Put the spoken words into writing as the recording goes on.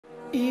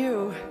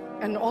You,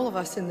 and all of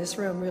us in this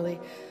room really,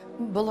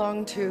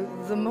 belong to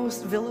the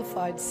most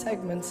vilified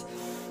segments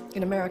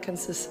in American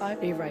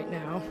society right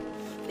now.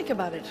 Think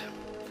about it.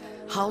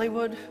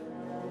 Hollywood,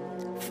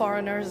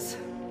 foreigners,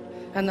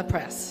 and the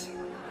press.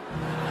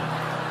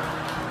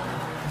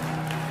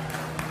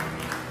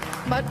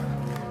 But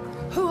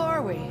who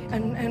are we?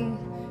 And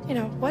you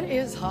know, what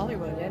is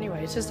Hollywood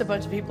anyway? It's just a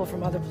bunch of people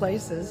from other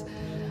places.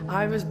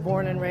 I was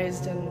born and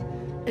raised and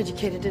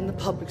educated in the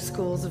public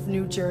schools of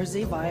New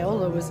Jersey.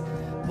 Viola was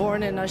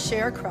born in a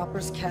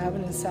sharecropper's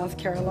cabin in South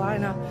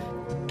Carolina,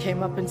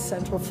 came up in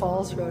Central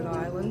Falls, Rhode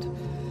Island.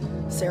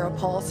 Sarah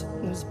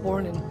Paulson was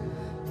born in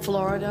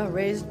Florida,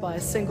 raised by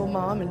a single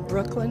mom in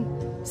Brooklyn.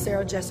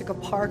 Sarah Jessica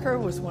Parker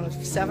was one of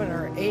 7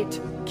 or 8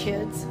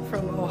 kids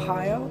from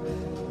Ohio.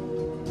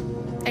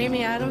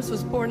 Amy Adams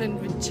was born in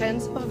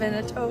Vicenza,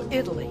 Veneto,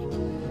 Italy.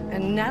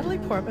 And Natalie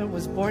Portman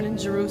was born in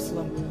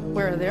Jerusalem.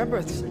 Where are their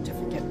birth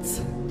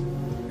certificates?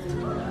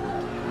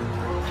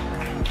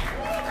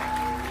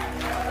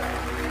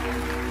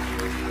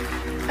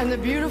 And the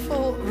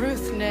beautiful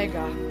Ruth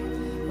Nega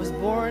was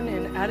born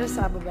in Addis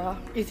Ababa,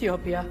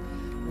 Ethiopia,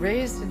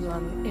 raised in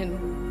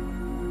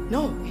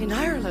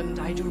Ireland,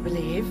 I do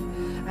believe.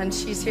 And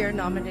she's here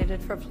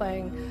nominated for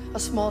playing a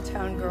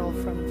small-town girl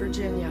from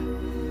Virginia.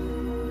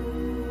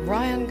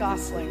 Ryan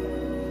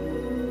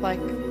Gosling, like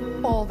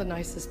all the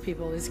nicest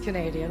people, is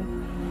Canadian.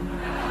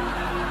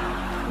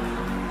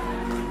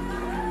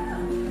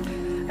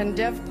 And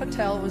Dev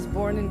Patel was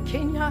born in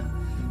Kenya,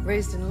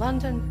 raised in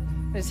London,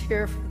 and is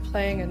here for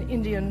playing an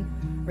Indian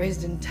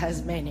raised in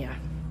Tasmania.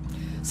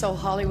 So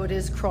Hollywood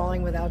is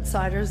crawling with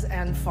outsiders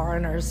and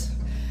foreigners.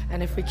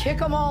 And if we kick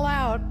them all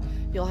out,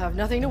 you'll have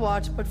nothing to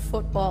watch but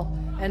football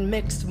and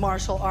mixed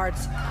martial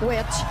arts,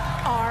 which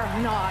are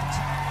not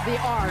the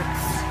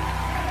arts.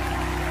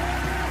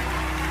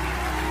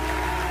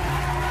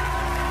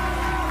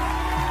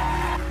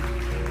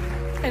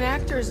 An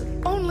actor's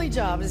only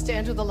job is to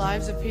enter the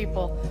lives of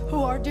people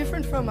who are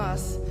different from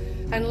us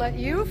and let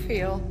you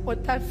feel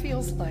what that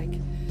feels like.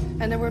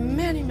 And there were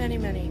many, many,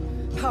 many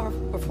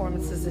powerful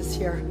performances this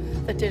year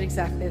that did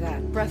exactly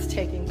that.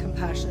 Breathtaking,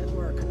 compassionate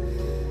work.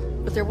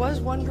 But there was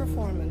one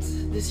performance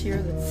this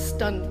year that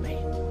stunned me.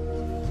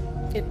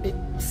 It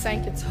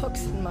sank its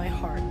hooks in my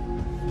heart.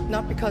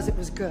 Not because it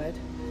was good.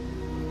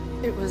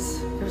 There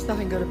was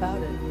nothing good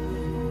about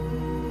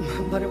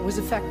it. But it was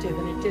effective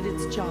and it did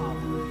its job.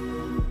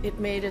 It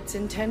made its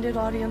intended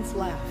audience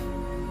laugh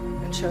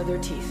and show their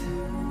teeth.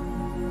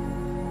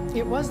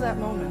 It was that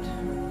moment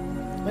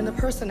when the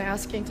person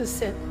asking to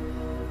sit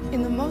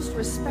in the most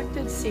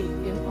respected seat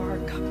in our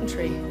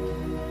country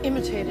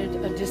imitated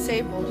a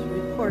disabled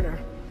reporter,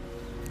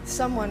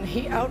 someone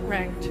he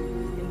outranked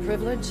in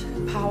privilege,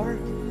 power,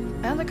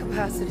 and the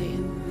capacity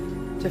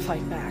to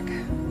fight back.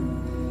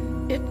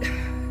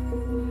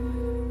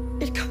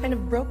 It kind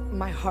of broke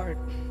my heart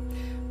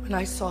when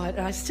I saw it,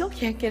 and I still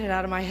can't get it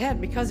out of my head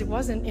because it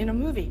wasn't in a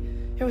movie.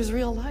 It was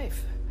real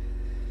life.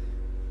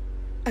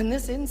 And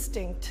this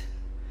instinct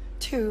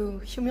to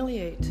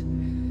humiliate,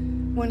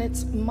 when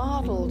it's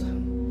modeled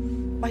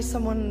by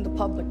someone in the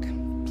public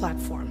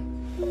platform,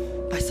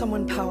 by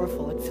someone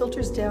powerful, it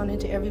filters down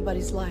into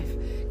everybody's life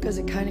because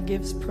it kind of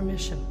gives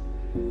permission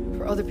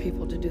for other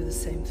people to do the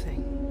same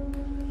thing.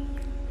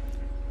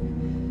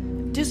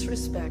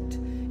 Disrespect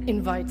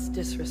invites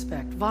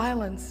disrespect.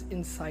 Violence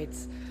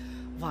incites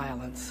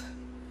violence.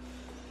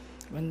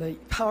 When the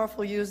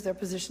powerful use their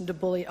position to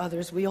bully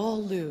others, we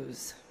all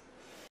lose.